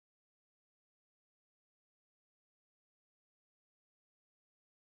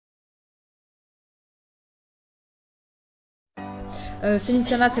Céline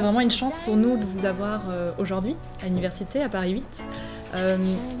Sciamma, c'est vraiment une chance pour nous de vous avoir aujourd'hui à l'Université, à Paris 8.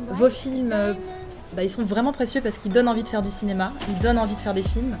 Vos films, ils sont vraiment précieux parce qu'ils donnent envie de faire du cinéma, ils donnent envie de faire des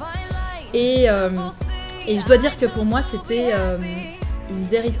films. Et je dois dire que pour moi, c'était une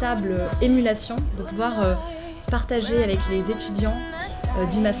véritable émulation de pouvoir partager avec les étudiants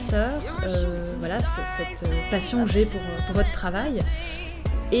du master cette passion que j'ai pour votre travail.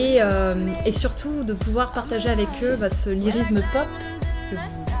 Et surtout de pouvoir partager avec eux ce lyrisme pop que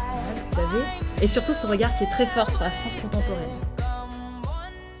vous avez, et surtout ce regard qui est très fort sur la France contemporaine.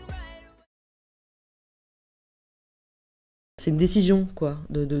 C'est une décision, quoi,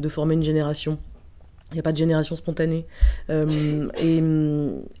 de former une génération. Il n'y a pas de génération spontanée. On est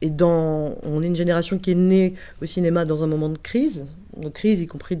une génération qui est née au cinéma dans un moment de crise, y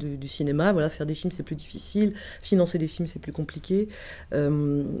compris du cinéma. Voilà, faire des films, c'est plus difficile. Financer des films, c'est plus compliqué. Et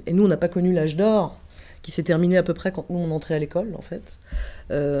nous, on n'a pas connu l'âge d'or, qui s'est terminé à peu près quand nous, on entrait à l'école, en fait.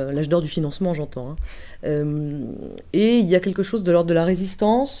 L'âge d'or du financement, j'entends. Et il y a quelque chose de l'ordre de la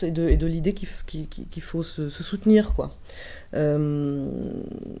résistance et de l'idée qu'il faut se soutenir, quoi.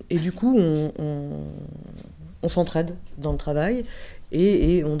 Et du coup, on s'entraide dans le travail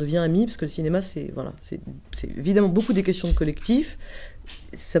et on devient amis, parce que le cinéma, c'est évidemment beaucoup des questions de collectif.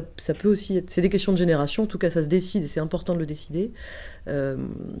 Ça peut aussi être... C'est des questions de génération, en tout cas, ça se décide et c'est important de le décider.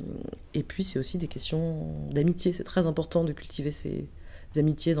 Et puis, c'est aussi des questions d'amitié. C'est très important de cultiver ces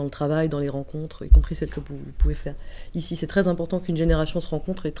amitiés dans le travail, dans les rencontres, y compris celles que vous pouvez faire ici. C'est très important qu'une génération se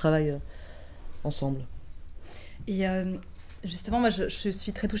rencontre et travaille ensemble. Et justement, moi, je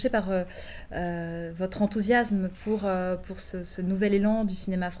suis très touchée par votre enthousiasme pour ce nouvel élan du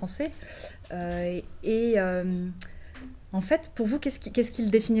cinéma français. En fait, pour vous, qu'est-ce qu'il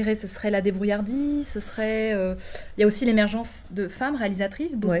définirait? Ce serait la débrouillardise, il y a aussi l'émergence de femmes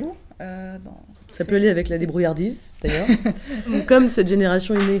réalisatrices, beaucoup. Ouais. Ça peut aller avec la débrouillardise, d'ailleurs. Comme cette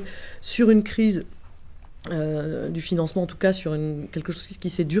génération est née sur une crise du financement, en tout cas sur quelque chose qui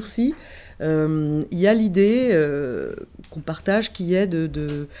s'est durci, il y a l'idée qu'on partage, qui est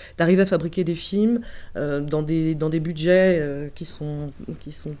d'arriver à fabriquer des films dans des budgets qui sont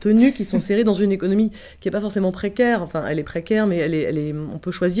tenus, qui sont serrés, dans une économie qui n'est pas forcément précaire. Enfin, elle est précaire, mais on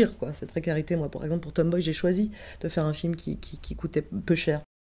peut choisir, quoi, cette précarité. Moi, par exemple, pour Tomboy, j'ai choisi de faire un film qui coûtait peu cher.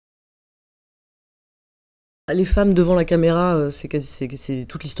 Les femmes devant la caméra, c'est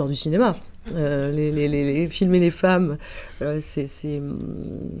toute l'histoire du cinéma. Filmer les femmes,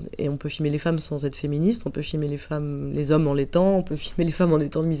 et on peut filmer les femmes sans être féministe, on peut filmer les hommes en l'étant, on peut filmer les femmes en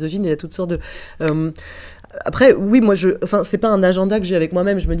étant misogynes, il y a toutes sortes de... Après, oui, moi, c'est pas un agenda que j'ai avec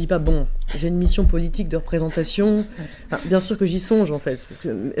moi-même, je me dis pas, bon, j'ai une mission politique de représentation, bien sûr que j'y songe, en fait,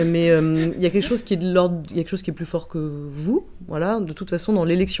 mais il y a quelque chose qui est de l'ordre, il y a quelque chose qui est plus fort que vous, voilà, de toute façon, dans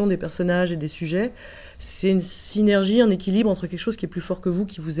l'élection des personnages et des sujets, c'est une synergie, un équilibre entre quelque chose qui est plus fort que vous,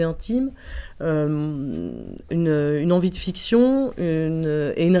 qui vous est intime, une envie de fiction,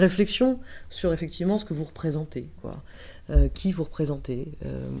 et une réflexion sur, effectivement, ce que vous représentez, quoi, qui vous représentez.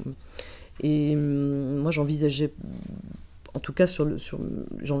 Et moi, j'envisageais, en tout cas,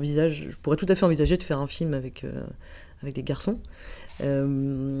 je pourrais tout à fait envisager de faire un film avec des garçons.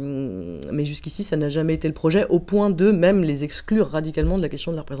 Mais jusqu'ici, ça n'a jamais été le projet, au point de même les exclure radicalement de la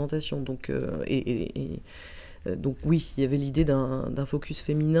question de la représentation. Donc, donc oui, il y avait l'idée d'un focus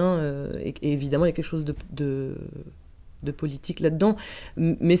féminin, et évidemment, il y a quelque chose de politique là-dedans,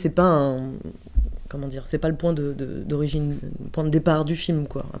 mais c'est pas c'est pas le point d'origine, le point de départ du film,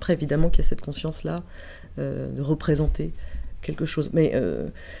 quoi. Après, évidemment qu'il y a cette conscience-là de représenter quelque chose. Mais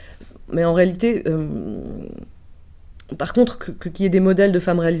en réalité, par contre, qu'il y ait des modèles de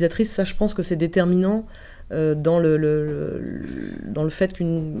femmes réalisatrices, ça, je pense que c'est déterminant dans le fait qu'il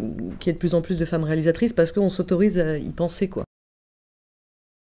y ait de plus en plus de femmes réalisatrices, parce qu'on s'autorise à y penser, quoi.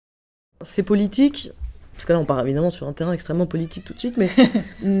 C'est politique. Parce que là, on part évidemment sur un terrain extrêmement politique tout de suite,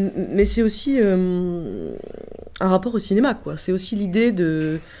 mais c'est aussi un rapport au cinéma, quoi. C'est aussi l'idée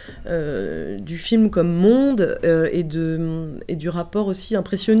du film comme monde, et du rapport aussi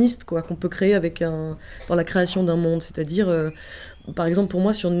impressionniste, quoi, qu'on peut créer dans la création d'un monde. C'est-à-dire, par exemple, pour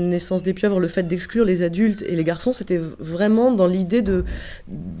moi, sur Naissance des pieuvres, le fait d'exclure les adultes et les garçons, c'était vraiment dans l'idée de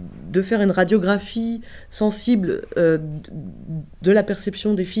faire une radiographie sensible de la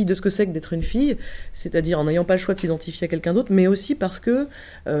perception des filles, de ce que c'est que d'être une fille, c'est-à-dire en n'ayant pas le choix de s'identifier à quelqu'un d'autre, mais aussi parce que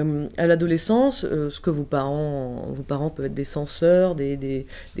à l'adolescence, ce que vos parents peuvent être des censeurs, des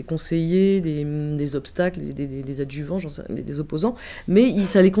conseillers, des obstacles, des adjuvants, des opposants, mais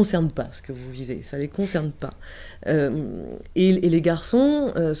ça les concerne pas, ce que vous vivez, ça les concerne pas. Et les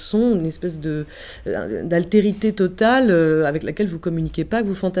garçons sont une espèce d'altérité totale avec laquelle vous communiquez pas, que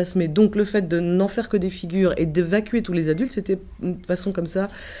vous fantasmez. Donc le fait de n'en faire que des figures et d'évacuer tous les adultes, c'était une façon comme ça,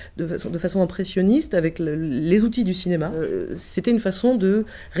 de façon impressionniste, avec les outils du cinéma. C'était une façon de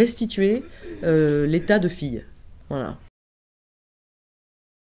restituer l'état de fille. Voilà.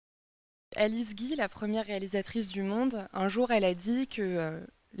 Alice Guy, la première réalisatrice du monde, un jour elle a dit que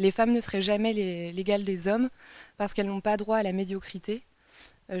les femmes ne seraient jamais l'égale des hommes parce qu'elles n'ont pas droit à la médiocrité.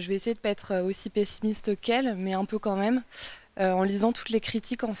 Je vais essayer de ne pas être aussi pessimiste qu'elle, mais un peu quand même. En lisant toutes les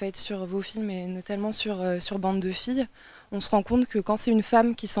critiques en fait, sur vos films et notamment sur Bande de filles, on se rend compte que quand c'est une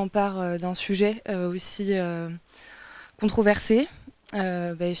femme qui s'empare d'un sujet aussi controversé,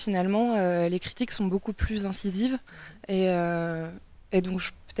 finalement les critiques sont beaucoup plus incisives et donc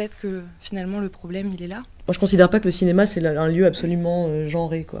peut-être que finalement le problème il est là. Moi je considère pas que le cinéma c'est un lieu absolument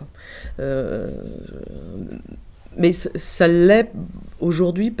genré quoi. Mais ça l'est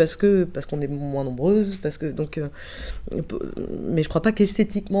aujourd'hui parce qu'on est moins nombreuses, mais je crois pas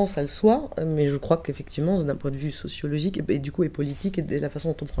qu'esthétiquement ça le soit, mais je crois qu'effectivement d'un point de vue sociologique et du coup et politique et de la façon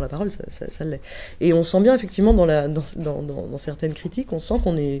dont on prend la parole ça l'est. Et on sent bien effectivement dans certaines critiques, on sent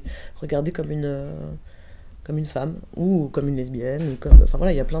qu'on est regardé comme une femme ou comme une lesbienne ou enfin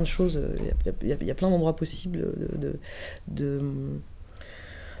voilà, il y a plein de choses, il y a plein d'endroits possibles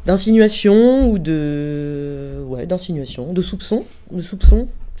d'insinuation ou d'insinuation, de soupçon,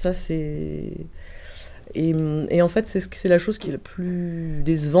 ça c'est... Et en fait, c'est la chose qui est la plus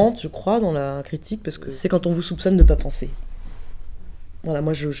décevante, je crois, dans la critique, parce que c'est quand on vous soupçonne de ne pas penser. Voilà,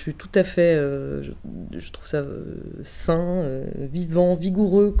 moi je suis tout à fait... je trouve ça sain, vivant,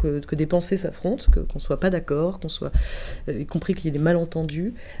 vigoureux que des pensées s'affrontent, qu'on ne soit pas d'accord, y compris qu'il y ait des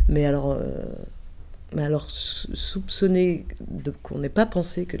malentendus, mais alors soupçonner qu'on n'ait pas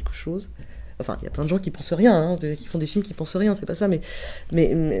pensé quelque chose... Enfin, il y a plein de gens qui pensent rien, hein, qui font des films qui pensent rien, c'est pas ça, mais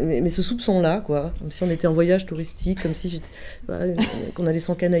ce soupçon-là, quoi, comme si on était en voyage touristique, comme si qu'on allait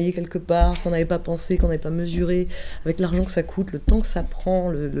s'encanailler quelque part, qu'on n'avait pas pensé, qu'on n'avait pas mesuré, avec l'argent que ça coûte, le temps que ça prend,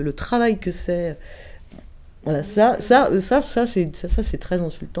 le travail que c'est. Voilà, ça c'est très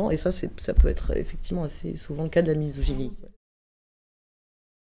insultant, et ça peut être effectivement assez souvent le cas de la misogynie.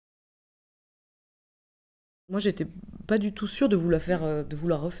 Moi, j'étais pas du tout sûre de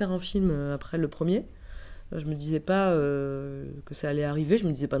vouloir refaire un film après le premier. Je me disais pas que ça allait arriver, je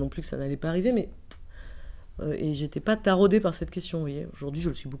me disais pas non plus que ça n'allait pas arriver, mais et j'étais pas taraudée par cette question, vous voyez. Aujourd'hui, je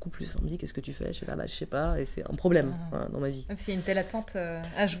le suis beaucoup plus. On me dit, qu'est-ce que tu fais ? Je sais pas, et c'est un problème dans ma vie. Parce qu'il y a une telle attente,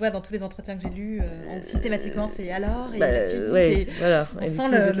 je vois dans tous les entretiens que j'ai lus, systématiquement c'est alors, et la suite, ouais, voilà. On et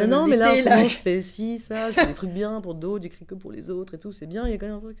sent non, mais là, en ce moment, je fais ci, ça, je fais des trucs bien pour d'autres, j'écris que pour les autres et tout, c'est bien, il y a quand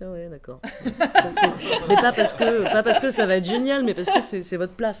même un truc, ah ouais, d'accord. Mais pas parce que ça va être génial, mais parce que c'est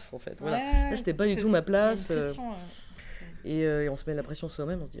votre place, en fait. Voilà. Ouais, là, c'était pas du tout ma place. Et on se met la pression sur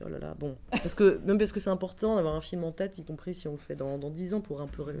soi-même, on se dit oh là là, bon. Parce que c'est important d'avoir un film en tête, y compris si on le fait dans 10 ans, pour un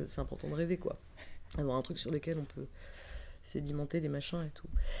peu. C'est important de rêver, quoi. Avoir un truc sur lequel on peut sédimenter des machins et tout.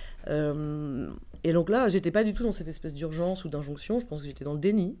 Et donc là, j'étais pas du tout dans cette espèce d'urgence ou d'injonction, je pense que j'étais dans le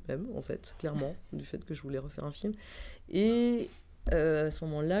déni, même, en fait, clairement, du fait que je voulais refaire un film. Et à ce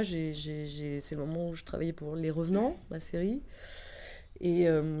moment-là, c'est le moment où je travaillais pour Les Revenants, ma série.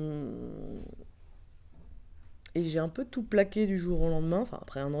 Et j'ai un peu tout plaqué du jour au lendemain, enfin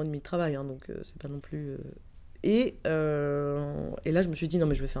après 1 an et demi de travail, hein, donc c'est pas non plus... Et là je me suis dit non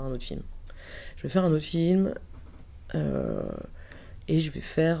mais je vais faire un autre film. Je vais faire un autre film et je vais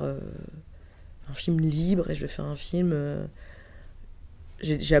faire un film libre et je vais faire un film...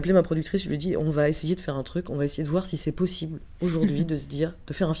 J'ai appelé ma productrice, je lui ai dit on va essayer de faire un truc, on va essayer de voir si c'est possible aujourd'hui de se dire,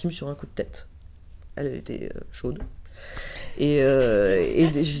 de faire un film sur un coup de tête. Elle était chaude. Et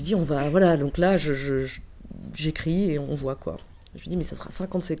j'ai dit on va... Voilà, donc là j'écris et on voit quoi. Je lui dis mais ça sera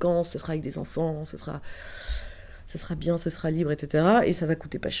 50 séquences, ce sera avec des enfants, ce sera bien, ce sera libre, etc. Et ça va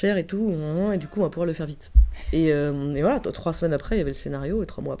coûter pas cher et tout, et du coup on va pouvoir le faire vite. Et voilà, 3 semaines après il y avait le scénario et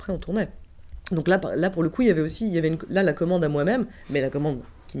 3 mois après on tournait. Donc là pour le coup il y avait la commande à moi-même, mais la commande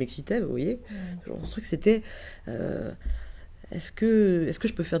qui m'excitait, vous voyez. Genre, ce truc c'était est-ce que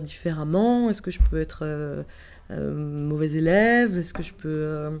je peux faire différemment, est-ce que je peux être mauvais élève, est-ce que je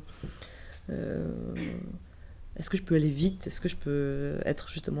peux aller vite, est-ce que je peux être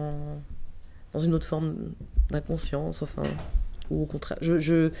justement dans une autre forme d'inconscience, enfin, ou au contraire.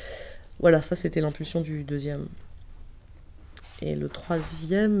 Voilà, ça c'était l'impulsion du deuxième. Et le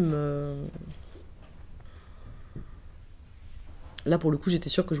troisième, là pour le coup j'étais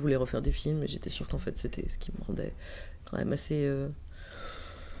sûre que je voulais refaire des films, et j'étais sûre qu'en fait c'était ce qui me rendait quand même assez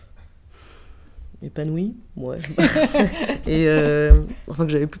épanouie, ouais. Et enfin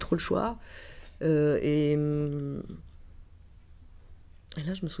que j'avais plus trop le choix. Et Et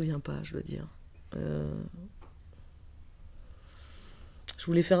là, je me souviens pas, je dois dire. Je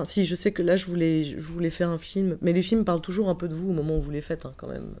voulais faire... Si, je sais que là, je voulais faire un film. Mais les films parlent toujours un peu de vous au moment où vous les faites, hein, quand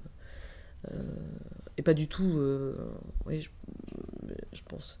même. Et pas du tout... oui, je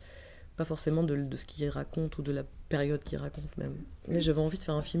pense... Pas forcément de ce qu'ils racontent ou de la période qu'ils racontent, même. Mais j'avais envie de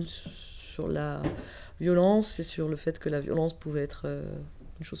faire un film sur la violence et sur le fait que la violence pouvait être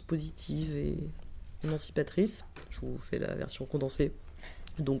une chose positive et émancipatrice. Je vous fais la version condensée,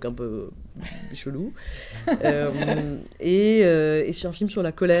 donc un peu chelou. Et c'est un film sur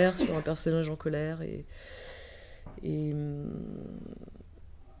la colère, sur un personnage en colère.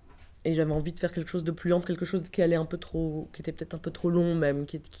 Et j'avais envie de faire quelque chose de plus ample, quelque chose qui allait un peu trop, qui était peut-être un peu trop long même,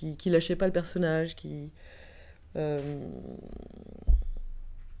 qui lâchait pas le personnage,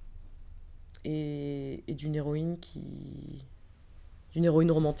 et d'une héroïne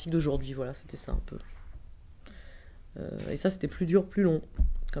romantique d'aujourd'hui, voilà, c'était ça un peu. Et ça, c'était plus dur, plus long,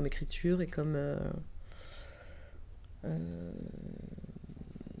 comme écriture et comme...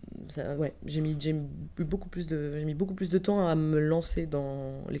 ouais, j'ai mis beaucoup plus de temps à me lancer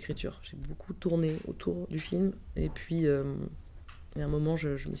dans l'écriture. J'ai beaucoup tourné autour du film. Et puis, à un moment,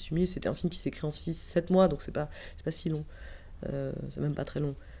 je me suis mis... C'était un film qui s'écrit en 6-7 mois, donc c'est pas si long. C'est même pas très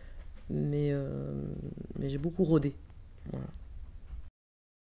long. Mais j'ai beaucoup rodé. Voilà.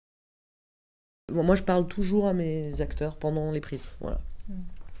 Bon, moi, je parle toujours à mes acteurs pendant les prises. Voilà.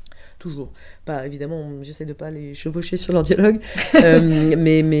 Toujours. Pas, évidemment, j'essaie de pas les chevaucher sur leur dialogue,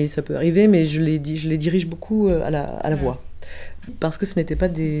 mais ça peut arriver, mais je les dirige beaucoup à la voix. Parce que ce n'étaient pas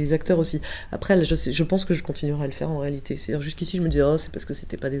des acteurs aussi. Après, je pense que je continuerai à le faire en réalité. C'est-à-dire, jusqu'ici, je me disais, oh, c'est parce que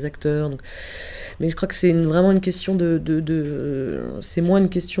c'était pas des acteurs. Donc... Mais je crois que c'est vraiment une question c'est moins une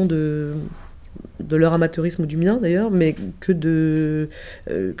question de leur amateurisme ou du mien, d'ailleurs, mais qu'une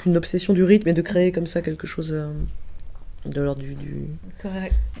obsession du rythme et de créer comme ça quelque chose... de l'ordre d'une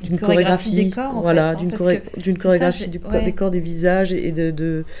chorégraphie des corps, en fait, d'une chorégraphie du corps, des visages, et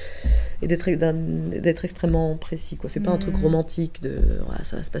d'être extrêmement précis, quoi. C'est pas un truc romantique de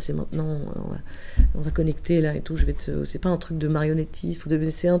ça va se passer maintenant, on va connecter là et tout, c'est pas un truc de marionnettiste,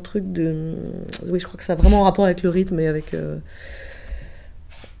 c'est un truc de... Oui, je crois que ça a vraiment un rapport avec le rythme et avec...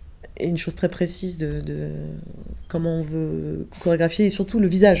 et une chose très précise de comment on veut chorégraphier, et surtout le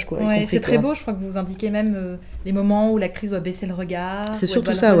visage, quoi. Ouais, c'est très beau, je crois que vous indiquez même les moments où l'actrice doit baisser le regard. C'est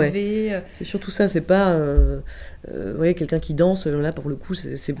surtout ça, ouais. C'est surtout ça, c'est pas quelqu'un qui danse, là pour le coup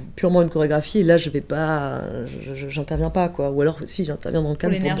c'est purement une chorégraphie, et là j'interviens pas, quoi. Ou alors si, j'interviens dans le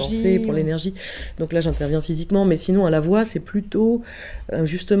cadre pour danser, pour l'énergie. Donc là j'interviens physiquement, mais sinon à la voix c'est plutôt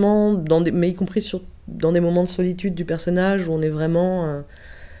justement, mais y compris dans des moments de solitude du personnage où on est vraiment...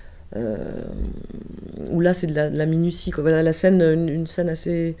 où là c'est de la minutie, quoi. Voilà, la scène, une scène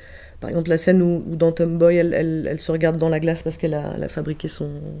assez... Par exemple la scène où dans Tomboy elle se regarde dans la glace parce qu'elle a fabriqué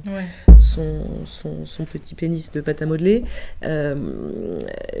son petit pénis de pâte à modeler.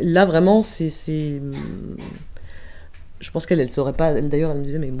 Là vraiment c'est je pense qu'elle saurait pas, d'ailleurs elle me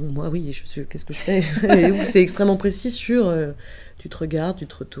disait mais bon, moi oui, qu'est-ce que je fais? Et c'est extrêmement précis sur tu te regardes, tu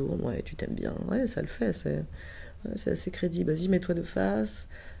te retournes, ouais, tu t'aimes bien, ouais, ça le fait, c'est assez crédible, vas-y, mets-toi de face,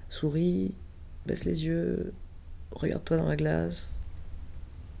 souris, baisse les yeux, regarde-toi dans la glace,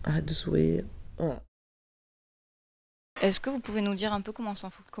 arrête de sourire. Voilà. Est-ce que vous pouvez nous dire un peu comment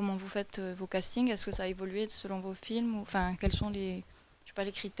vous faites vos castings? Est-ce que ça a évolué selon vos films? Enfin, quels sont les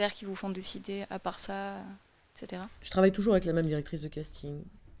critères qui vous font décider, à part ça, etc. Je travaille toujours avec la même directrice de casting,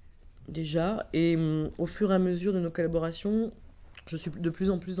 déjà, et au fur et à mesure de nos collaborations, je suis de plus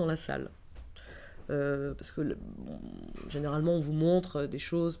en plus dans la salle. Parce que généralement on vous montre des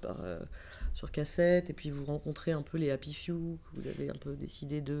choses sur cassette, et puis vous rencontrez un peu les happy few que vous avez un peu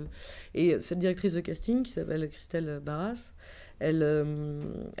décidé de... Et cette directrice de casting qui s'appelle Christelle Barras, elle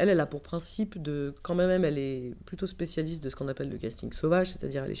a pour principe de... Quand même, elle est plutôt spécialiste de ce qu'on appelle le casting sauvage,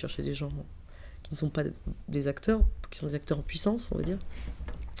 c'est-à-dire aller chercher des gens qui ne sont pas des acteurs, qui sont des acteurs en puissance, on va dire.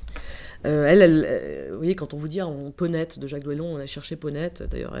 Vous voyez, quand on vous dit Ponette de Jacques Doillon, on a cherché Ponette,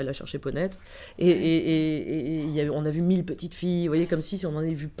 d'ailleurs elle a cherché Ponette, et on a vu 1000 petites filles, vous voyez, comme si on en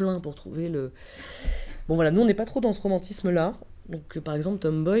avait vu plein pour trouver le... Bon voilà, nous on n'est pas trop dans ce romantisme-là, donc par exemple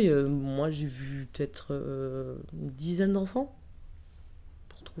Tomboy, moi j'ai vu peut-être une dizaine d'enfants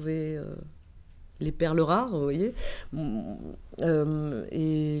pour trouver les perles rares, vous voyez,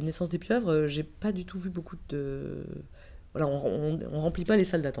 et Naissance des pieuvres, j'ai pas du tout vu beaucoup de... Voilà, on remplit pas les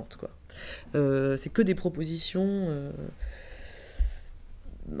salles d'attente, quoi. C'est que des propositions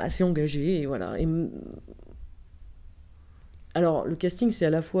assez engagées, et voilà. Alors, le casting, c'est à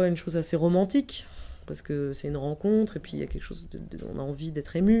la fois une chose assez romantique, parce que c'est une rencontre, et puis il y a quelque chose on a envie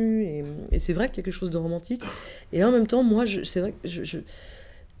d'être ému, et c'est vrai qu'il y a quelque chose de romantique. Et en même temps, moi, c'est vrai que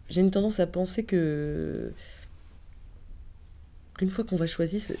j'ai une tendance à penser qu'une fois qu'on a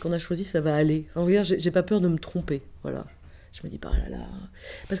choisi, ça va aller. Enfin, regarde, j'ai pas peur de me tromper, voilà. Je me dis, bah là là...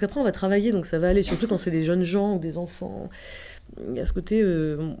 Parce qu'après, on va travailler, donc ça va aller, surtout quand c'est des jeunes gens ou des enfants. Il y a ce côté,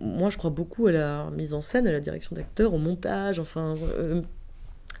 moi, je crois beaucoup à la mise en scène, à la direction d'acteurs, au montage, enfin...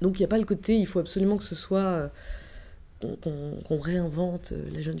 donc, il n'y a pas le côté, il faut absolument que ce soit... qu'on réinvente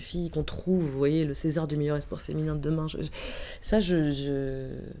les jeunes filles, qu'on trouve, vous voyez, le César du meilleur espoir féminin de demain.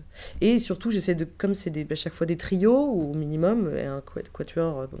 Et surtout, j'essaie de, comme c'est à chaque fois des trios, au minimum, et un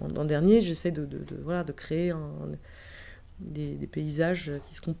quatuor l'an dernier, j'essaie de créer des paysages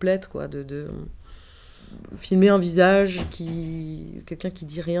qui se complètent, quoi, de filmer un visage, quelqu'un qui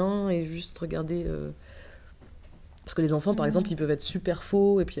dit rien, et juste regarder... Parce que les enfants, par exemple, ils peuvent être super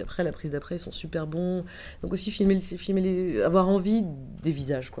faux, et puis après, la prise d'après, ils sont super bons. Donc aussi, avoir envie des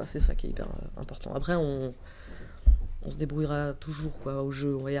visages, quoi. C'est ça qui est hyper important. Après, on se débrouillera toujours, quoi, au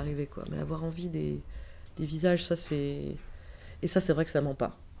jeu, on va y arriver, quoi. Mais avoir envie des visages, ça, c'est... Et ça, c'est vrai que ça ment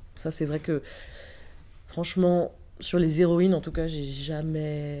pas. Ça, c'est vrai que, franchement, sur les héroïnes, en tout cas, j'ai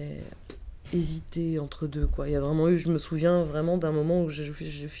jamais hésité entre deux, quoi. Il y a vraiment eu, je me souviens vraiment d'un moment où je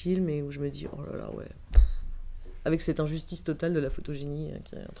filme et où je me dis, oh là là, ouais... Avec cette injustice totale de la photogénie,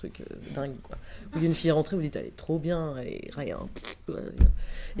 qui est un truc dingue, quoi. Où il y a une fille rentrée, vous dites, elle est trop bien, elle est rien.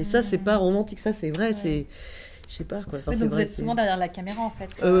 Et ça, c'est pas romantique, ça, c'est vrai, c'est... Je sais pas, quoi. Enfin, donc vrai, vous êtes souvent derrière la caméra, en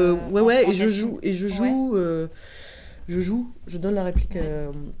fait. Ouais, et je donne la réplique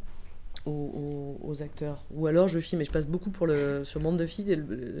aux acteurs. Ou alors, je filme, et je passe beaucoup sur Bande de filles, et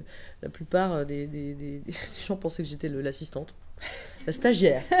la plupart des gens pensaient que j'étais l'assistante. La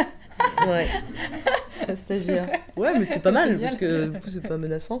stagiaire. Ouais. La stagiaire. Ouais, mais c'est pas mal, parce que du coup, c'est pas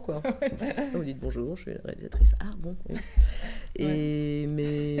menaçant, quoi. Vous dites bonjour, je suis la réalisatrice. Ah bon. Et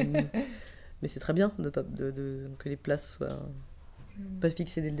mais c'est très bien que les places soient pas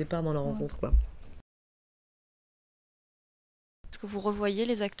fixées dès le départ dans la rencontre, quoi. Est-ce que vous revoyez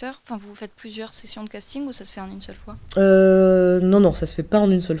les acteurs? Enfin, vous faites plusieurs sessions de casting ou ça se fait en une seule fois? Non, ça se fait pas en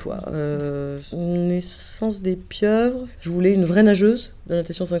une seule fois. Naissance des pieuvres, je voulais une vraie nageuse de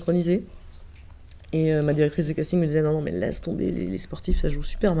natation synchronisée. Et ma directrice de casting me disait non, mais laisse tomber, les sportifs, ça joue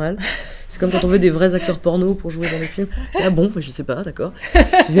super mal. C'est comme quand on veut des vrais acteurs porno pour jouer dans les films. Ah bon, je sais pas, d'accord.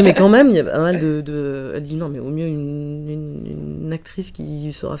 Je disais, mais quand même, il y a pas mal Elle dit non, mais au mieux une actrice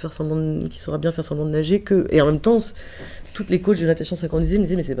qui saura bien faire semblant de nager que. Et en même temps, toutes les coachs de natation synchronisée me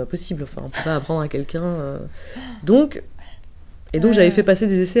disaient, mais c'est pas possible, enfin, on peut pas apprendre à quelqu'un. Donc j'avais fait passer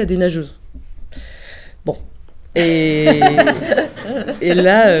des essais à des nageuses. Bon. Et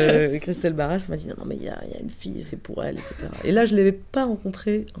là, Christelle Barras m'a dit non, mais il y a une fille, c'est pour elle, etc. Et là, je ne l'avais pas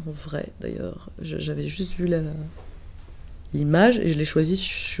rencontrée en vrai, d'ailleurs. J'avais juste vu l'image et je l'ai choisie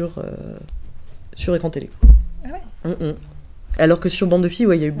sur écran télé. Ah ouais. Alors que sur Bande de filles,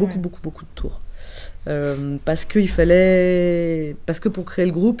 ouais, il y a eu beaucoup de tours. Parce que pour créer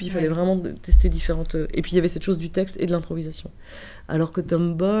le groupe, il fallait vraiment tester différentes... Et puis il y avait cette chose du texte et de l'improvisation. Alors que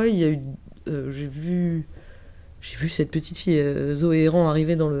Tomboy, il y a eu... J'ai vu cette petite fille, Zoé Errant,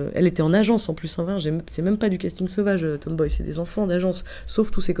 arriver dans le... Elle était en agence en plus, hein, c'est même pas du casting sauvage, Tomboy, c'est des enfants d'agence,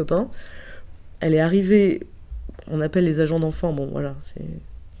 sauf tous ses copains. Elle est arrivée, on appelle les agents d'enfants, bon voilà,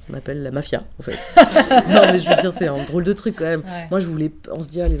 on appelle la mafia, en fait. Non, mais je veux dire, c'est un drôle de truc, quand même. Ouais. Moi, on se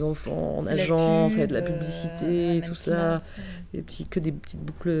dit, les enfants en agence, ça va être de la publicité, tout ça, que des petites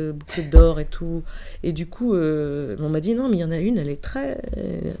boucles d'or et tout. Et du coup, on m'a dit, non, mais il y en a une, elle est très,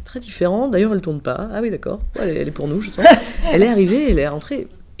 très différente. D'ailleurs, elle tourne pas. Ah oui, d'accord. Elle est pour nous, je sens. Elle est arrivée, elle est rentrée.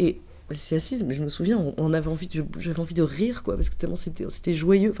 Et elle s'est assise, mais je me souviens, j'avais envie de rire, quoi, parce que tellement c'était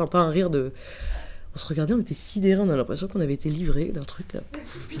joyeux. Enfin, pas un rire de... On se regardait, on était sidérés, on a l'impression qu'on avait été livrés d'un truc, là,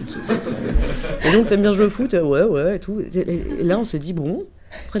 pouf, et donc, t'aimes bien jouer au foot? Ouais, et tout. Et là, on s'est dit, bon,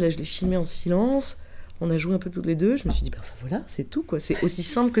 après, là, je l'ai filmé en silence, on a joué un peu toutes les deux, je me suis dit, enfin voilà, c'est tout, quoi, c'est aussi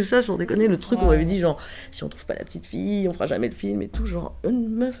simple que ça, sans déconner, le truc, on m'avait dit, genre, si on trouve pas la petite fille, on fera jamais le film, et tout, genre, une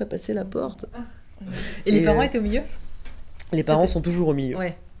meuf a passé la porte. Et les parents étaient au milieu? Les parents sont toujours au milieu.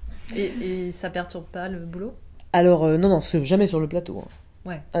 Ouais. Et ça perturbe pas le boulot? Alors, non, jamais sur le plateau, hein.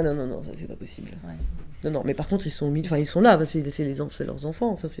 Ouais. Ah non, ça c'est pas possible. Ouais. Non, mais par contre ils sont ils sont là, c'est leurs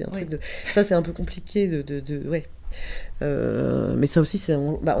enfants, enfin c'est un truc de... Ça c'est un peu compliqué ouais. Mais ça aussi c'est...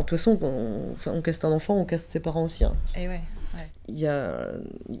 de toute façon, on caste un enfant, on caste ses parents aussi. Hein. Et ouais. Il y a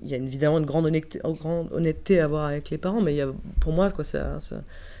évidemment une grande honnêteté à avoir avec les parents, mais pour moi, quoi,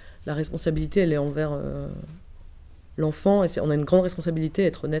 la responsabilité, elle est envers... l'enfant, et on a une grande responsabilité à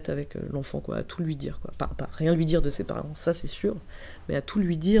être honnête avec l'enfant, quoi, à tout lui dire, quoi. Pas rien lui dire de ses parents, ça c'est sûr, mais à tout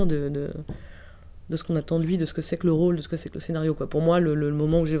lui dire de de ce qu'on attend de lui, de ce que c'est que le rôle, de ce que c'est que le scénario, quoi. Pour moi, le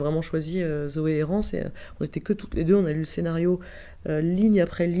moment où j'ai vraiment choisi Zoé et Ran, on était que toutes les deux, on a lu le scénario ligne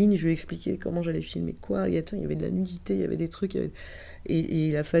après ligne, je lui ai expliqué comment j'allais filmer quoi, il y avait de la nudité, il y avait des trucs, et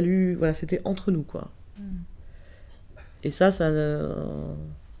il a fallu, voilà, c'était entre nous, quoi. Et ça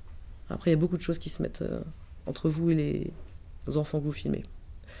après, il y a beaucoup de choses qui se mettent entre vous et les enfants que vous filmez.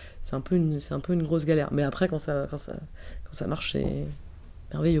 C'est un peu une grosse galère. Mais après, quand ça marche, c'est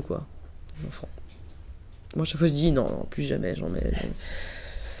merveilleux, quoi, les enfants. Moi, à chaque fois, je dis non, plus jamais, j'en mets.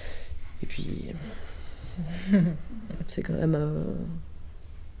 Et puis, c'est quand même.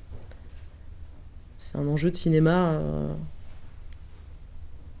 C'est un enjeu de cinéma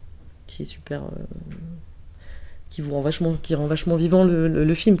qui est super. Qui rend vachement vivant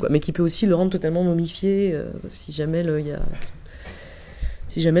le film, quoi, mais qui peut aussi le rendre totalement momifié si jamais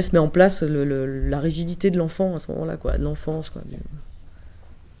se met en place la rigidité de l'enfant à ce moment-là, quoi, de l'enfance, quoi.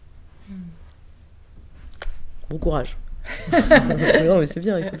 Bon courage. Non, mais c'est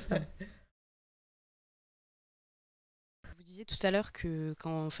bien, il faut le faire. Vous disiez tout à l'heure que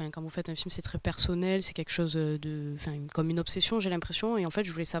quand vous faites un film, c'est très personnel, c'est quelque chose comme une obsession, j'ai l'impression. Et en fait,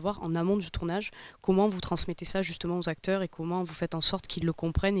 je voulais savoir, en amont du tournage, comment vous transmettez ça justement aux acteurs et comment vous faites en sorte qu'ils le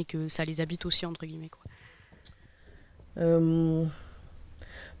comprennent et que ça les habite aussi, entre guillemets, quoi.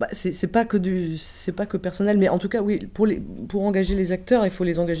 C'est pas que personnel, mais en tout cas, oui, pour engager les acteurs, il faut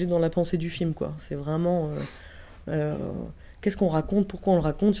les engager dans la pensée du film, quoi. C'est vraiment... qu'est-ce qu'on raconte, pourquoi on le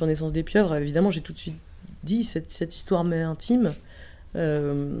raconte sur Naissance des pieuvres. Évidemment, j'ai tout de suite dit cette histoire mais intime, mais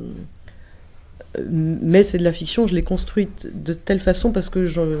c'est de la fiction, je l'ai construite de telle façon parce que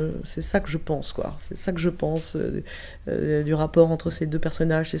c'est ça que je pense, quoi. C'est ça que je pense du rapport entre ces deux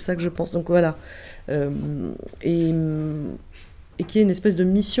personnages, c'est ça que je pense, donc voilà. Et qui est une espèce de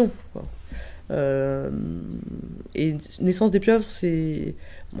mission, quoi. Et Naissance des pieuvres, c'est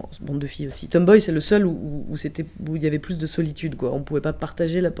bande de filles aussi. Tomboy, c'est le seul où il y avait plus de solitude, quoi. On pouvait pas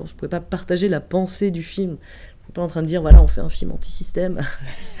partager la pensée du film. On n'est pas en train de dire voilà, on fait un film anti-système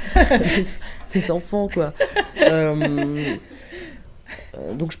des enfants, quoi.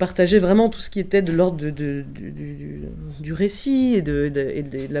 Donc je partageais vraiment tout ce qui était de l'ordre du récit et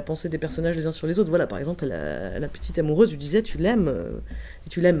de la pensée des personnages les uns sur les autres. Voilà, par exemple, la petite amoureuse lui disait tu l'aimes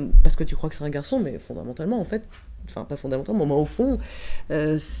parce que tu crois que c'est un garçon, mais fondamentalement, en fait, enfin pas fondamentalement, mais au fond,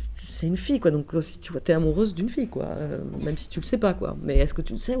 c'est une fille, quoi. Donc si tu vois, t'es amoureuse d'une fille, quoi, même si tu le sais pas, quoi. Mais est-ce que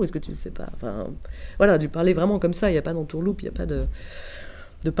tu le sais ou est-ce que tu le sais pas? Enfin, voilà, lui parler vraiment comme ça, il n'y a pas d'entourloupe, il n'y a pas de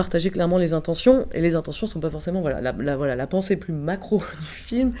partager clairement les intentions, et les intentions sont pas forcément la pensée plus macro du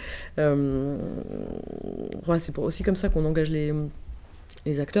film. Voilà, c'est aussi comme ça qu'on engage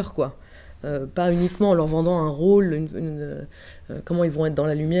les acteurs, quoi. Pas uniquement en leur vendant un rôle, comment ils vont être dans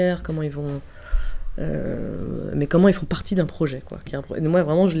la lumière, comment ils vont... mais comment ils font partie d'un projet, quoi. Et moi,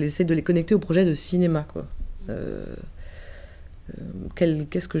 vraiment, je essaie de les connecter au projet de cinéma, quoi.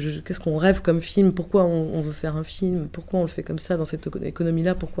 Qu'est-ce qu'on rêve comme film, pourquoi on veut faire un film, pourquoi on le fait comme ça dans cette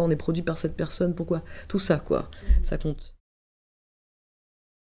économie-là, pourquoi on est produit par cette personne, pourquoi tout ça, quoi, ça compte.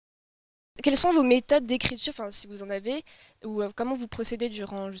 Quelles sont vos méthodes d'écriture, enfin si vous en avez, ou comment vous procédez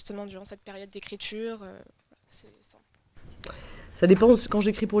durant cette période d'écriture Ça dépend quand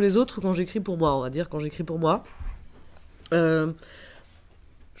j'écris pour les autres ou quand j'écris pour moi, on va dire quand j'écris pour moi. Je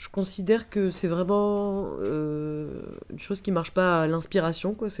considère que c'est vraiment une chose qui marche pas à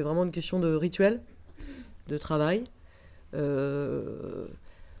l'inspiration, quoi. C'est vraiment une question de rituel, de travail.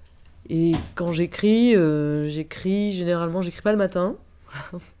 Et quand j'écris, généralement, j'écris pas le matin.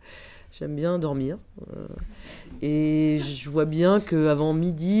 J'aime bien dormir. Et je vois bien qu'avant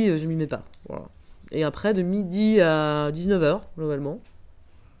midi, je m'y mets pas. Voilà. Et après, de midi à 19h, globalement,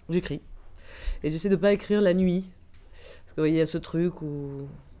 j'écris. Et j'essaie de pas écrire la nuit. Parce que vous voyez, il y a ce truc où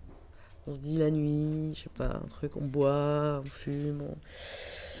on se dit la nuit, je sais pas, un truc, on boit, on fume.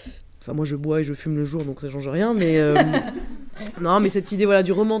 Enfin, moi, je bois et je fume le jour, donc ça change rien. Mais non, mais cette idée, voilà,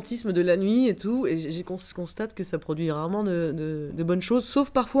 du romantisme de la nuit et tout, et je constate que ça produit rarement de bonnes choses, sauf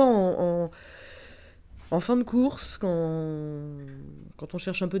parfois en fin de course, quand on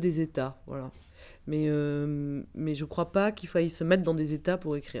cherche un peu des états, voilà. Mais je crois pas qu'il faille se mettre dans des états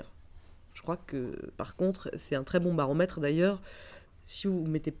pour écrire. Je crois que, par contre, c'est un très bon baromètre d'ailleurs. Si vous ne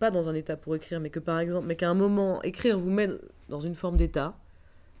vous mettez pas dans un état pour écrire, mais qu'à un moment, écrire vous met dans une forme d'état,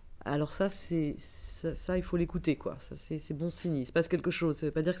 alors ça, il faut l'écouter, quoi. Ça, c'est bon signe, il se passe quelque chose. Ça ne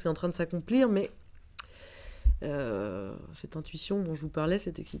veut pas dire que c'est en train de s'accomplir, mais cette intuition dont je vous parlais,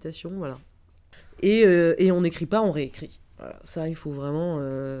 cette excitation, voilà. Et on n'écrit pas, on réécrit. Voilà, ça, il faut vraiment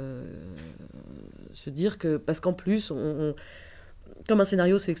se dire que... Parce qu'en plus, comme un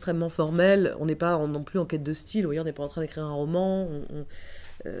scénario, c'est extrêmement formel, on n'est pas non plus en quête de style. Vous voyez, on n'est pas en train d'écrire un roman.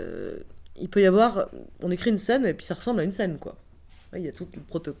 il peut y avoir... On écrit une scène et puis ça ressemble à une scène, quoi. Il y a tout le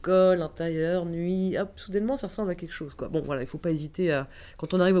protocole, intérieur, nuit, hop, soudainement ça ressemble à quelque chose, quoi. Bon, voilà, il faut pas hésiter à...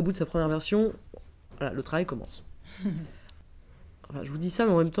 Quand on arrive au bout de sa première version, voilà, le travail commence. Enfin, je vous dis ça,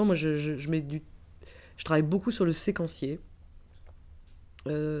 mais en même temps, moi, je travaille beaucoup sur le séquencier.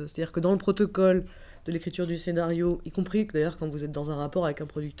 C'est-à-dire que dans le protocole de l'écriture du scénario, y compris d'ailleurs quand vous êtes dans un rapport avec un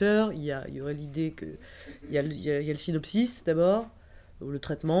producteur, il y aurait l'idée que... Il y a le synopsis, d'abord, ou le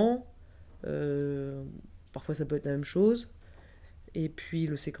traitement. Parfois, ça peut être la même chose. Et puis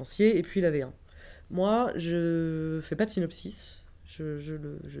le séquencier, et puis la V1. Moi, je fais pas de synopsis,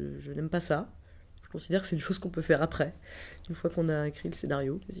 je n'aime pas ça. Je considère que c'est une chose qu'on peut faire après, une fois qu'on a écrit le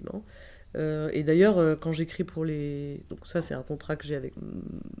scénario, quasiment. Et d'ailleurs, quand j'écris pour les... Donc ça, c'est un contrat que j'ai avec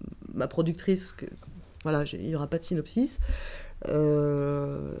ma productrice, que, voilà, il n'y aura pas de synopsis.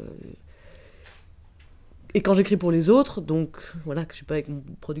 Et quand j'écris pour les autres, donc voilà, que je ne suis pas avec mon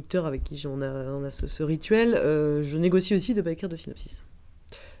producteur avec qui on a ce rituel, je négocie aussi de ne pas écrire de synopsis.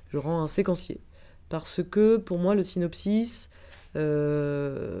 Je rends un séquencier. Parce que pour moi, le synopsis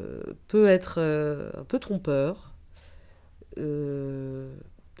peut être un peu trompeur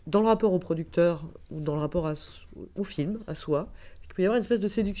dans le rapport au producteur ou dans le rapport au film, à soi. Il peut y avoir une espèce de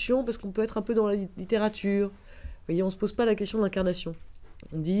séduction parce qu'on peut être un peu dans la littérature. Vous voyez, on ne se pose pas la question de l'incarnation.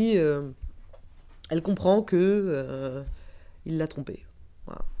 On dit... Elle comprend que il l'a trompée.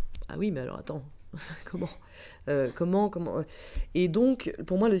 Voilà. Ah oui, mais alors attends, comment Et donc,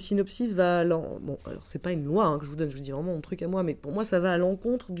 pour moi, le synopsis va... Bon, alors c'est pas une loi hein, que je vous donne, je vous dis vraiment mon truc à moi, mais pour moi, ça va à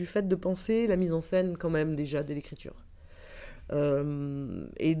l'encontre du fait de penser la mise en scène quand même déjà dès l'écriture.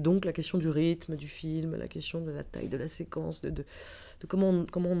 Et donc la question du rythme du film, la question de la taille de la séquence, de comment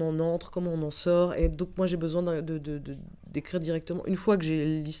on en entre, comment on en sort. Et donc moi j'ai besoin d'écrire directement, une fois que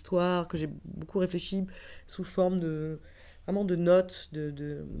j'ai l'histoire, que j'ai beaucoup réfléchi, sous forme vraiment de notes,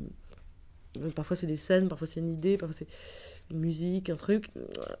 parfois c'est des scènes, parfois c'est une idée, parfois c'est une musique, un truc.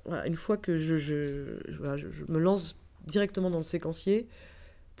 Voilà, une fois que je me lance directement dans le séquencier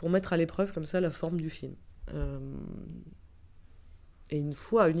pour mettre à l'épreuve comme ça la forme du film. Et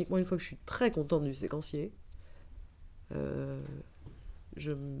uniquement une fois que je suis très contente du séquencier,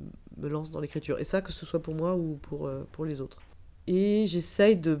 je me lance dans l'écriture. Et ça, que ce soit pour moi ou pour les autres. Et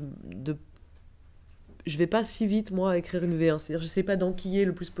j'essaye je vais pas si vite, moi, à écrire une V1. C'est-à-dire, j'essaie pas d'enquiller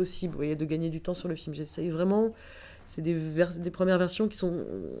le plus possible, vous voyez, de gagner du temps sur le film. J'essaye vraiment... C'est des premières versions qui sont...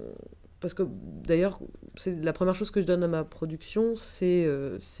 Parce que, d'ailleurs, c'est la première chose que je donne à ma production, c'est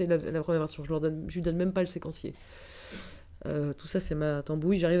la première version. Je lui donne même pas le séquencier. Tout ça, c'est ma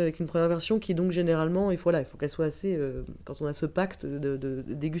tambouille. J'arrive avec une première version qui, donc, généralement, il faut qu'elle soit assez... quand on a ce pacte de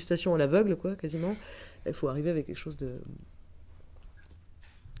dégustation à l'aveugle, quoi, quasiment, il faut arriver avec quelque chose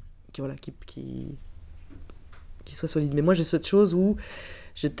qui soit solide. Mais moi, j'ai cette chose où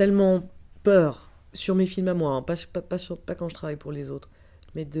j'ai tellement peur sur mes films à moi, hein, pas quand je travaille pour les autres,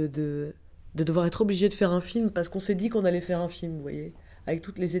 mais de devoir être obligé de faire un film parce qu'on s'est dit qu'on allait faire un film, vous voyez, avec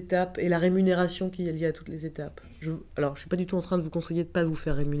toutes les étapes et la rémunération qui est liée à toutes les étapes. Alors, je suis pas du tout en train de vous conseiller de pas vous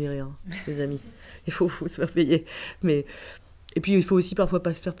faire rémunérer, hein, les amis. Il faut se faire payer. Et puis, il faut aussi parfois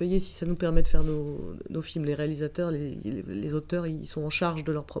pas se faire payer si ça nous permet de faire nos films. Les réalisateurs, les auteurs, ils sont en charge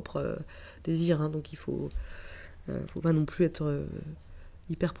de leur propre désir, hein, donc il faut pas non plus être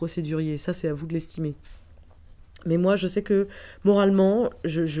hyper procédurier. Ça, c'est à vous de l'estimer. Mais moi, je sais que moralement,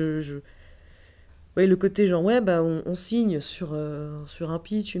 vous voyez, le côté genre, ouais, bah, on signe sur un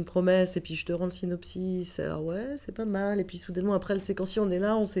pitch, une promesse, et puis je te rends le synopsis, alors ouais, c'est pas mal, et puis soudainement, après le séquencier, on est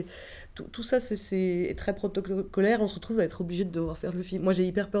là, tout ça, c'est très protocolaire, on se retrouve à être obligé de devoir faire le film. Moi, j'ai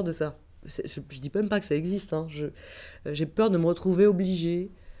hyper peur de ça. Je dis même pas que ça existe, hein. J'ai peur de me retrouver obligée,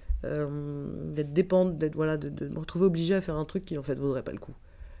 d'être dépendante, de me retrouver obligée à faire un truc qui, en fait, vaudrait pas le coup.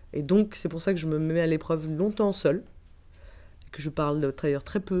 Et donc, c'est pour ça que je me mets à l'épreuve longtemps seule, que je parle d'ailleurs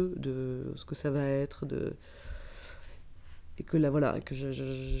très peu de ce que ça va être, et que là, voilà, que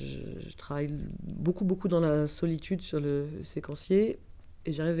je travaille beaucoup dans la solitude sur le séquencier,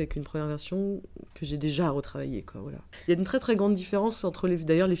 et j'arrive avec une première version que j'ai déjà retravaillée, quoi, voilà. Il y a une très très grande différence entre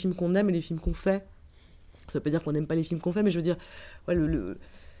d'ailleurs les films qu'on aime et les films qu'on fait. Ça veut pas dire qu'on n'aime pas les films qu'on fait, mais je veux dire, ouais,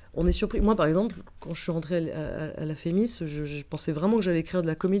 on est surpris. Moi, par exemple, quand je suis rentrée à la Fémis, je pensais vraiment que j'allais écrire de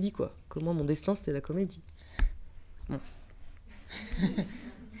la comédie, quoi. Comment mon destin, c'était la comédie. Bon.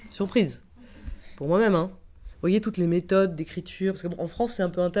 Surprise pour moi-même, hein. Vous voyez toutes les méthodes d'écriture, parce qu'en France c'est un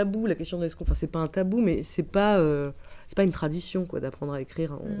peu un tabou, la question de enfin c'est pas un tabou, mais c'est pas une tradition, quoi, d'apprendre à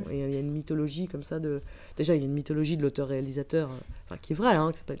écrire. Il y a une mythologie comme ça déjà il y a une mythologie de l'auteur-réalisateur, enfin qui est vraie,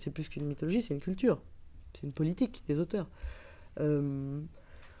 hein, c'est plus qu'une mythologie, c'est une culture, c'est une politique des auteurs.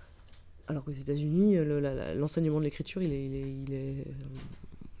 Alors qu'aux États-Unis, l'enseignement de l'écriture il est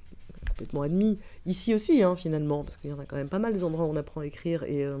complètement admis. Ici aussi, hein, finalement, parce qu'il y en a quand même pas mal des endroits où on apprend à écrire.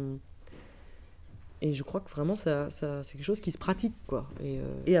 Et je crois que vraiment, c'est quelque chose qui se pratique, quoi.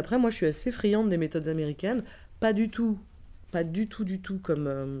 Et après, moi, je suis assez friande des méthodes américaines. Pas du tout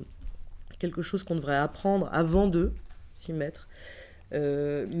comme quelque chose qu'on devrait apprendre avant de s'y mettre.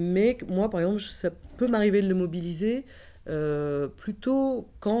 Mais moi, par exemple, ça peut m'arriver de le mobiliser plutôt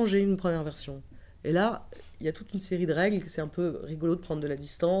quand j'ai une première version. Et là, il y a toute une série de règles, c'est un peu rigolo de prendre de la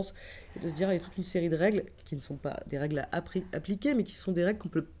distance et de se dire, il y a toute une série de règles qui ne sont pas des règles à appliquer, mais qui sont des règles qu'on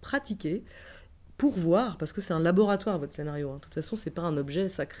peut pratiquer pour voir, parce que c'est un laboratoire, votre scénario. Hein. De toute façon, c'est pas un objet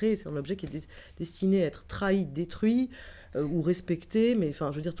sacré, c'est un objet qui est destiné à être trahi, détruit ou respecté, mais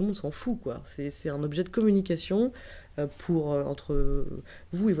enfin, je veux dire, tout le monde s'en fout, quoi. C'est un objet de communication entre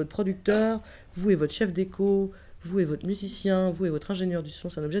vous et votre producteur, vous et votre chef d'écho, vous et votre musicien, vous et votre ingénieur du son,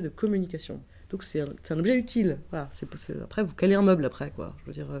 c'est un objet de communication. Donc c'est un objet utile. Voilà, après, vous calez un meuble après, quoi. Je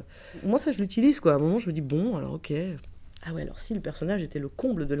veux dire, moi, ça, je l'utilise, quoi. À un moment, je me dis, bon, alors, ok. Ah ouais, alors si le personnage était le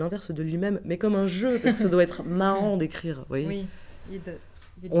comble de l'inverse de lui-même, mais comme un jeu, parce que ça doit être marrant d'écrire, vous voyez. Oui,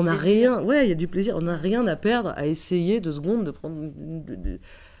 on n'a rien, ouais, il y a du plaisir, on n'a rien à perdre à essayer 2 secondes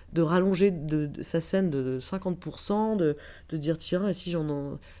de rallonger sa scène de 50%, de dire tiens, et si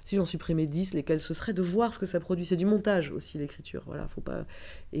j'en supprimais 10, lesquels ce serait, de voir ce que ça produit. C'est du montage aussi, l'écriture, voilà, faut pas...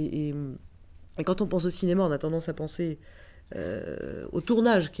 Et quand on pense au cinéma, on a tendance à penser au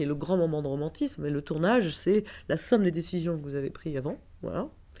tournage, qui est le grand moment de romantisme, mais le tournage, c'est la somme des décisions que vous avez prises avant, voilà,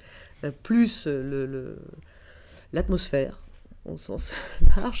 plus l'atmosphère, au sens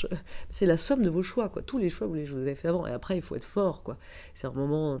large, c'est la somme de vos choix, quoi. Tous les choix que vous avez fait avant. Et après, il faut être fort, quoi. C'est un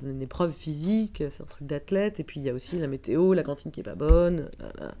moment, une épreuve physique, c'est un truc d'athlète. Et puis, il y a aussi la météo, la cantine qui est pas bonne,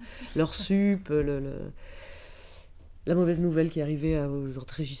 l'heure sup, la mauvaise nouvelle qui est arrivée à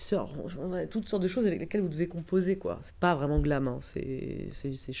votre régisseur. Toutes sortes de choses avec lesquelles vous devez composer, quoi. C'est pas vraiment glam, hein. C'est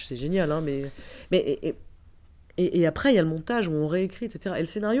génial, hein, et après, il y a le montage où on réécrit, etc. Et le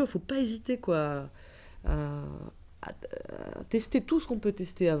scénario, il faut pas hésiter, quoi, à tester tout ce qu'on peut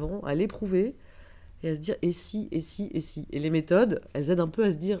tester avant, à l'éprouver, et à se dire et si, et si, et si. Et les méthodes, elles aident un peu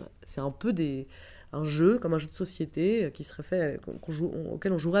à se dire, c'est un peu un jeu, comme un jeu de société qui serait fait,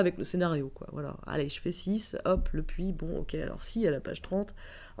 auquel on jouerait avec le scénario, quoi. Voilà. Allez, je fais 6, hop, le puis, bon, ok, alors si, à la page 30,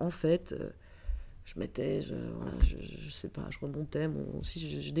 en fait, je mettais, je sais pas, je remontais,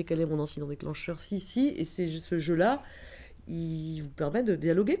 si je décalais mon incident déclencheur, si, et c'est ce jeu-là, il vous permet de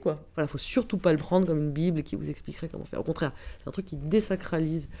dialoguer, quoi. Voilà, faut surtout pas le prendre comme une bible qui vous expliquerait comment faire. Au contraire, c'est un truc qui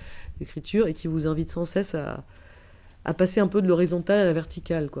désacralise l'écriture et qui vous invite sans cesse à passer un peu de l'horizontal à la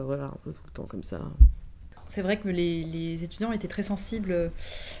verticale, quoi. Voilà, un peu tout le temps comme ça. C'est vrai que les étudiants étaient très sensibles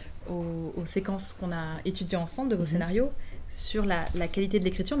aux séquences qu'on a étudiées ensemble de vos scénarios, sur la qualité de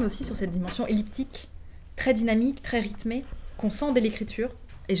l'écriture, mais aussi sur cette dimension elliptique, très dynamique, très rythmée, qu'on sent dès l'écriture.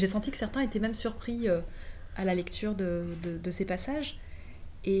 Et j'ai senti que certains étaient même surpris à la lecture de ces passages.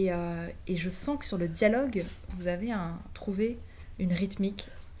 Et je sens que sur le dialogue, vous avez trouvé une rythmique.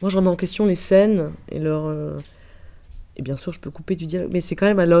 Moi, je remets en question les scènes et leur... Et bien sûr, je peux couper du dialogue, mais c'est quand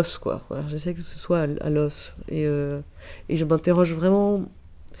même à l'os, quoi. Voilà, j'essaie que ce soit à l'os. Et je m'interroge vraiment...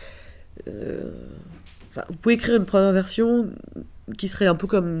 vous pouvez écrire une première version qui serait un peu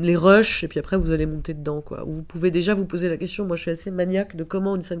comme les rushs, et puis après, vous allez monter dedans, quoi. Ou vous pouvez déjà vous poser la question. Moi, je suis assez maniaque de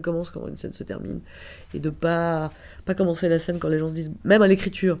comment une scène commence, comment une scène se termine. Et de pas commencer la scène quand les gens se disent... Même à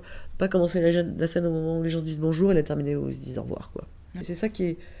l'écriture, pas commencer la scène au moment où les gens se disent bonjour et la terminer où ils se disent au revoir, quoi. Et c'est ça qui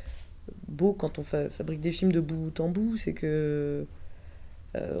est beau quand on fabrique des films de bout en bout, c'est que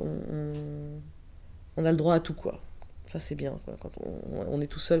on a le droit à tout, quoi. Ça, c'est bien, quoi. Quand on est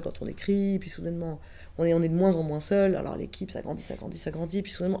tout seul quand on écrit, puis soudainement on est de moins en moins seul, alors l'équipe s'agrandit,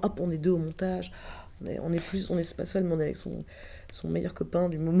 puis soudainement hop, on est 2 au montage, on est pas seul, mais on est avec son meilleur copain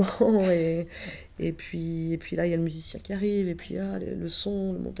du moment, et puis là il y a le musicien qui arrive, et puis là le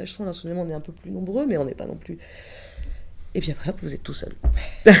son, le montage son, là soudainement on est un peu plus nombreux, mais on n'est pas non plus... Et puis après, hop, vous êtes tout seul.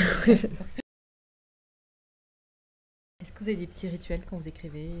 Est-ce que vous avez des petits rituels quand vous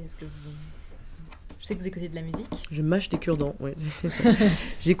écrivez? Je sais que vous écoutez de la musique. Je mâche des cure-dents, ouais.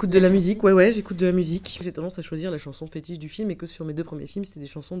 J'écoute de la musique, ouais, j'écoute de la musique. J'ai tendance à choisir la chanson fétiche du film, et que sur mes 2 premiers films, c'était des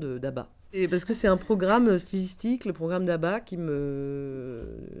chansons d'ABBA. Et parce que c'est un programme stylistique, le programme d'ABBA, qui me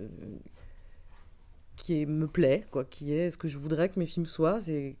plaît, quoi, qui est ce que je voudrais que mes films soient,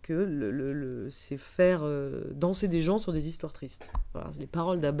 c'est que c'est faire danser des gens sur des histoires tristes. Voilà, les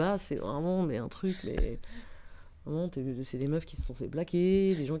paroles d'ABBA, c'est vraiment un truc, mais vraiment, c'est des meufs qui se sont fait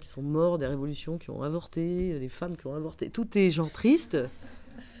plaquer, des gens qui sont morts, des révolutions qui ont avorté, des femmes qui ont avorté, tout est genre triste,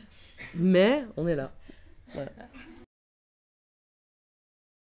 mais on est là. Voilà.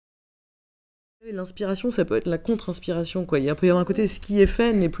 L'inspiration, ça peut être la contre-inspiration, quoi. Il peut y avoir un côté, ce qui est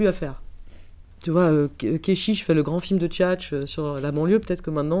fait n'est plus à faire. tu vois, Keshi, je fais le grand film de tchatch sur la banlieue, peut-être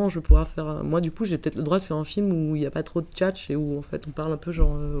que maintenant je pourrais faire... Moi, du coup, j'ai peut-être le droit de faire un film où il n'y a pas trop de tchatch et où, en fait, on parle un peu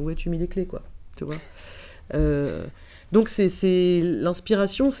genre, où as-tu mis les clés, quoi, tu vois. Donc,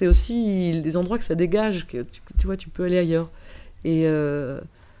 l'inspiration, c'est aussi des endroits que ça dégage, que tu vois, tu peux aller ailleurs. Et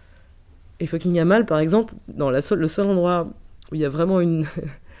Fucking Amal, par exemple, dans le seul endroit où il y a vraiment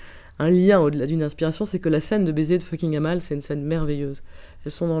un lien au-delà d'une inspiration, c'est que la scène de baiser de Fucking Amal, c'est une scène merveilleuse.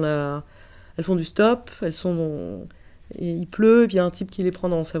 Elles font du stop, et il pleut, et puis il y a un type qui les prend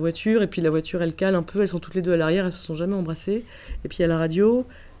dans sa voiture, et puis la voiture, elle cale un peu, elles sont toutes les deux à l'arrière, elles se sont jamais embrassées, et puis il y a la radio,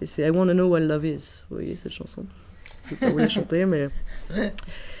 et c'est I Wanna Know What Love Is. Vous voyez cette chanson? Je sais pas où la chanter, mais...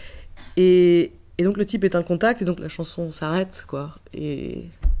 Et donc le type éteint le contact, et donc la chanson s'arrête, quoi. Et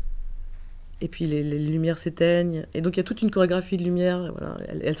puis les lumières s'éteignent, et donc il y a toute une chorégraphie de lumière, et voilà.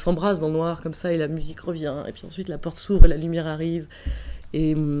 Elles s'embrassent dans le noir, comme ça, et la musique revient, et puis ensuite la porte s'ouvre, et la lumière arrive.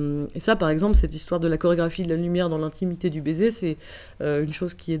 Et ça, par exemple, cette histoire de la chorégraphie de la lumière dans l'intimité du baiser, c'est une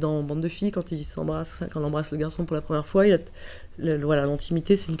chose qui est dans Bande de filles, quand ils s'embrassent, quand on embrasse le garçon pour la première fois, voilà,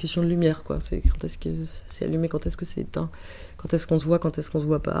 l'intimité, c'est une question de lumière, quoi. C'est quand est-ce que c'est allumé, quand est-ce que c'est éteint, quand est-ce qu'on se voit, quand est-ce qu'on se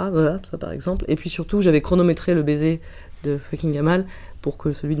voit pas, voilà, ça par exemple. Et puis surtout, j'avais chronométré le baiser de Fucking Amal pour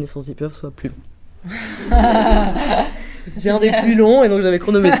que celui de Naissance, des pieuvres soit plus long. Parce que c'était un des plus longs, et donc j'avais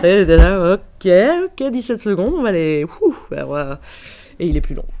chronométré, j'étais là, ok, 17 secondes, on va aller... voilà. Et il est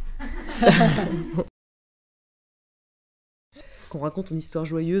plus long. Qu'on raconte une histoire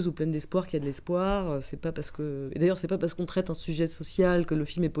joyeuse ou pleine d'espoir qu'il y a de l'espoir, c'est pas parce que... Et d'ailleurs, c'est pas parce qu'on traite un sujet social que le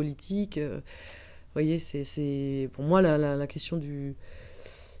film est politique. Vous voyez, c'est pour moi la question de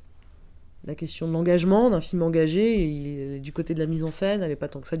l'engagement, d'un film engagé, elle est du côté de la mise en scène, elle n'est pas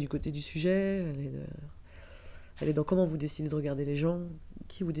tant que ça du côté du sujet, elle est dans comment vous décidez de regarder les gens,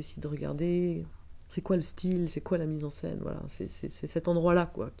 qui vous décide de regarder... C'est quoi le style, c'est quoi la mise en scène, voilà, c'est cet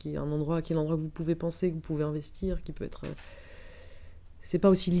endroit-là, quoi, qui est l'endroit que vous pouvez penser, que vous pouvez investir, qui peut être... C'est pas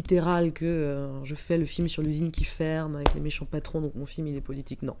aussi littéral que je fais le film sur l'usine qui ferme avec les méchants patrons, donc mon film il est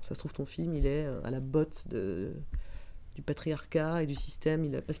politique. Non, ça se trouve ton film il est à la botte du patriarcat et du système,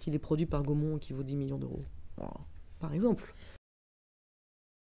 parce qu'il est produit par Gaumont qui vaut 10 millions d'euros, voilà, par exemple.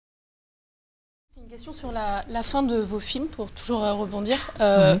 C'est une question sur la fin de vos films, pour toujours rebondir.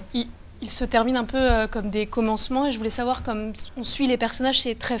 Il se termine un peu comme des commencements, et je voulais savoir, comme on suit les personnages,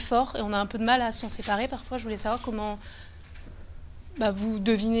 c'est très fort, et on a un peu de mal à s'en séparer parfois. Je voulais savoir comment vous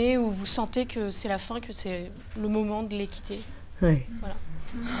devinez ou vous sentez que c'est la fin, que c'est le moment de les quitter. Oui. Voilà.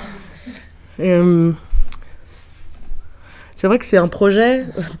 C'est vrai que c'est un projet,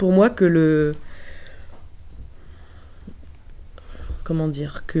 pour moi, que comment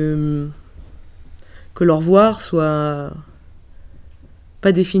dire, que leur revoir soit...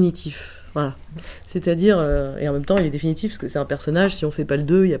 pas définitif, voilà. C'est-à-dire, et en même temps il est définitif parce que c'est un personnage, si on fait pas le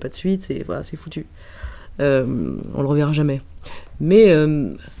 2, il n'y a pas de suite, c'est foutu. On le reverra jamais. Mais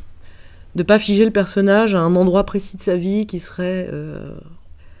de pas figer le personnage à un endroit précis de sa vie qui serait,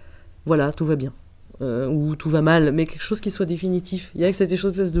 voilà, tout va bien, ou tout va mal, mais quelque chose qui soit définitif. Il y a que cette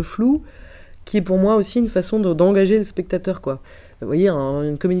espèce de flou qui est pour moi aussi une façon d'engager le spectateur, quoi. Vous voyez,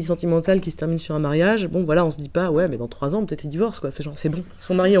 une comédie sentimentale qui se termine sur un mariage, bon voilà, on se dit pas, ouais, mais dans 3 ans, peut-être ils divorcent, quoi. C'est genre, c'est bon, ils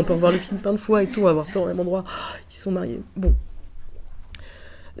sont mariés, on peut revoir le film plein de fois et tout, on va voir plein au même endroit, ils sont mariés, bon.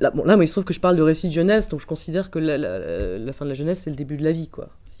 Là, moi, il se trouve que je parle de récit de jeunesse, donc je considère que la fin de la jeunesse, c'est le début de la vie, quoi.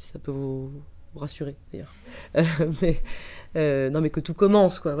 Si ça peut vous rassurer, d'ailleurs. Non, mais que tout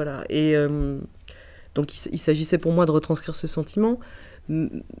commence, quoi, voilà. Et donc, il s'agissait pour moi de retranscrire ce sentiment.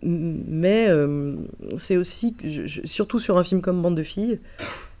 Mais c'est aussi, surtout sur un film comme Bande de filles,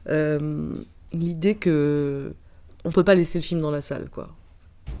 l'idée que on peut pas laisser le film dans la salle, quoi.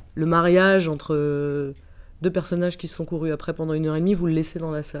 Le mariage entre 2 personnages qui se sont courus après pendant 1h30, vous le laissez dans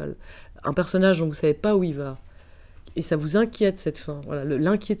la salle. Un personnage dont vous savez pas où il va, et ça vous inquiète cette fin. Voilà,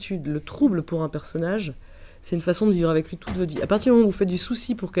 l'inquiétude, le trouble pour un personnage, c'est une façon de vivre avec lui toute votre vie. À partir du moment où vous faites du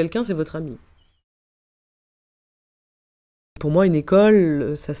souci pour quelqu'un, c'est votre ami. Pour moi, une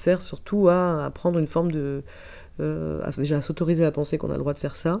école, ça sert surtout à apprendre une forme de... déjà à s'autoriser à penser qu'on a le droit de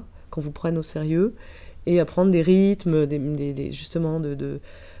faire ça, qu'on vous prenne au sérieux, et à prendre des rythmes, justement,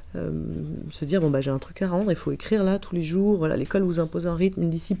 se dire, bon, j'ai un truc à rendre, il faut écrire là tous les jours. Voilà, l'école vous impose un rythme, une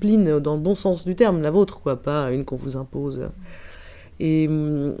discipline, dans le bon sens du terme, la vôtre, quoi, pas une qu'on vous impose. Et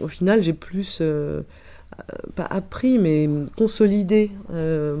au final, j'ai plus... pas appris, mais consolidé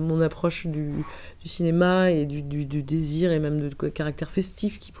mon approche du cinéma et du désir et même de caractère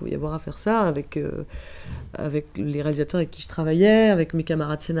festif qu'il pouvait y avoir à faire ça avec les réalisateurs avec qui je travaillais, avec mes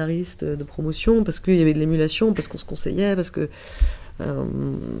camarades scénaristes de promotion, parce qu'il y avait de l'émulation, parce qu'on se conseillait, parce qu'on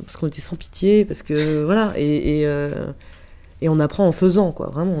était sans pitié, parce que voilà, et Et on apprend en faisant, quoi.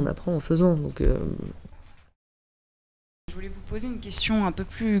 Vraiment, on apprend en faisant. Donc, Je voulais vous poser une question un peu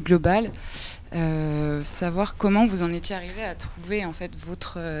plus globale, savoir comment vous en étiez arrivé à trouver en fait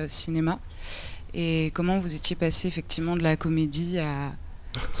votre cinéma et comment vous étiez passé effectivement de la comédie à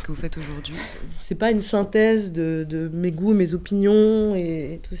ce que vous faites aujourd'hui. c'est pas une synthèse de mes goûts, mes opinions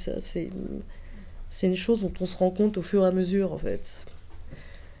et tout ça. C'est une chose dont on se rend compte au fur et à mesure, en fait.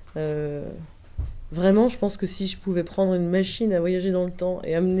 Vraiment, je pense que si je pouvais prendre une machine à voyager dans le temps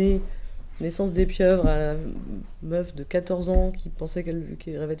et amener Naissance des pieuvres à la meuf de 14 ans qui pensait qu'elle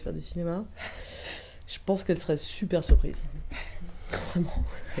rêvait de faire du cinéma, je pense qu'elle serait super surprise. Vraiment.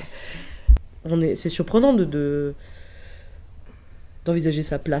 C'est surprenant d'envisager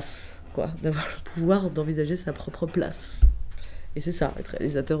sa place, quoi, d'avoir le pouvoir d'envisager sa propre place. Et c'est ça, être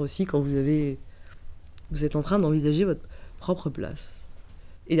réalisateur aussi, quand vous êtes en train d'envisager votre propre place.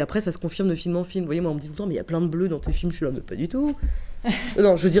 Et après, ça se confirme de film en film. Vous voyez, moi, on me dit tout le temps, mais il y a plein de bleus dans tes films. Je suis là, mais pas du tout.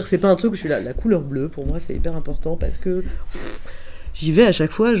 Non, je veux dire, c'est pas un truc où je suis là. La couleur bleue, pour moi, c'est hyper important parce que j'y vais à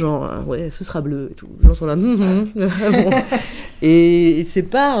chaque fois, genre, ouais, ce sera bleu et tout. Les gens sont là, bon. Et c'est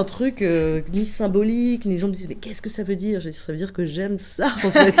pas un truc ni symbolique, ni les gens me disent, mais qu'est-ce que ça veut dire? Ça veut dire que j'aime ça,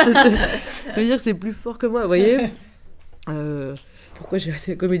 en fait. Ça veut dire que c'est plus fort que moi, vous voyez. Pourquoi j'ai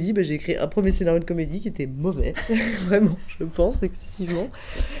arrêté la comédie? J'ai écrit un premier scénario de comédie qui était mauvais, vraiment, je pense, excessivement.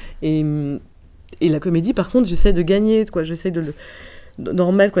 Et la comédie, par contre, j'essaie de gagner, quoi. J'essaie de le...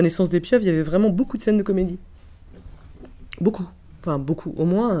 Normal, quoi, Naissance des pieuvres, il y avait vraiment beaucoup de scènes de comédie. Beaucoup. Enfin, beaucoup. Au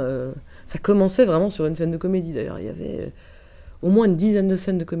moins, ça commençait vraiment sur une scène de comédie, d'ailleurs. Il y avait au moins une dizaine de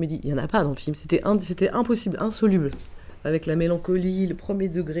scènes de comédie. Il n'y en a pas dans le film. C'était impossible, insoluble. Avec la mélancolie, le premier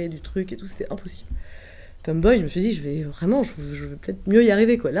degré du truc et tout, c'était impossible. Tomboy, je me suis dit, je vais peut-être mieux y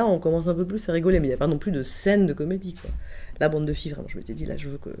arriver, quoi. Là, on commence un peu plus à rigoler, mais il n'y a pas non plus de scène de comédie, quoi. La bande de filles, vraiment, je m'étais dit, là, je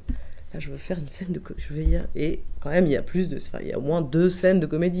veux faire une scène de comédie. Et quand même, il y a au moins 2 scènes de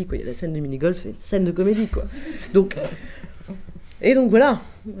comédie, quoi. Il y a la scène de mini-golf, c'est une scène de comédie, quoi. Donc voilà.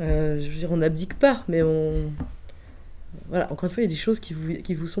 Je veux dire, on n'abdique pas, mais voilà, encore une fois, il y a des choses qui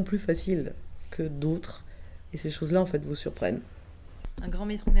vous sont plus faciles que d'autres. Et ces choses-là, en fait, vous surprennent. Un grand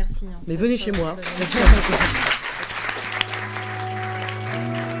merci. Mais venez chez moi. Merci à vous.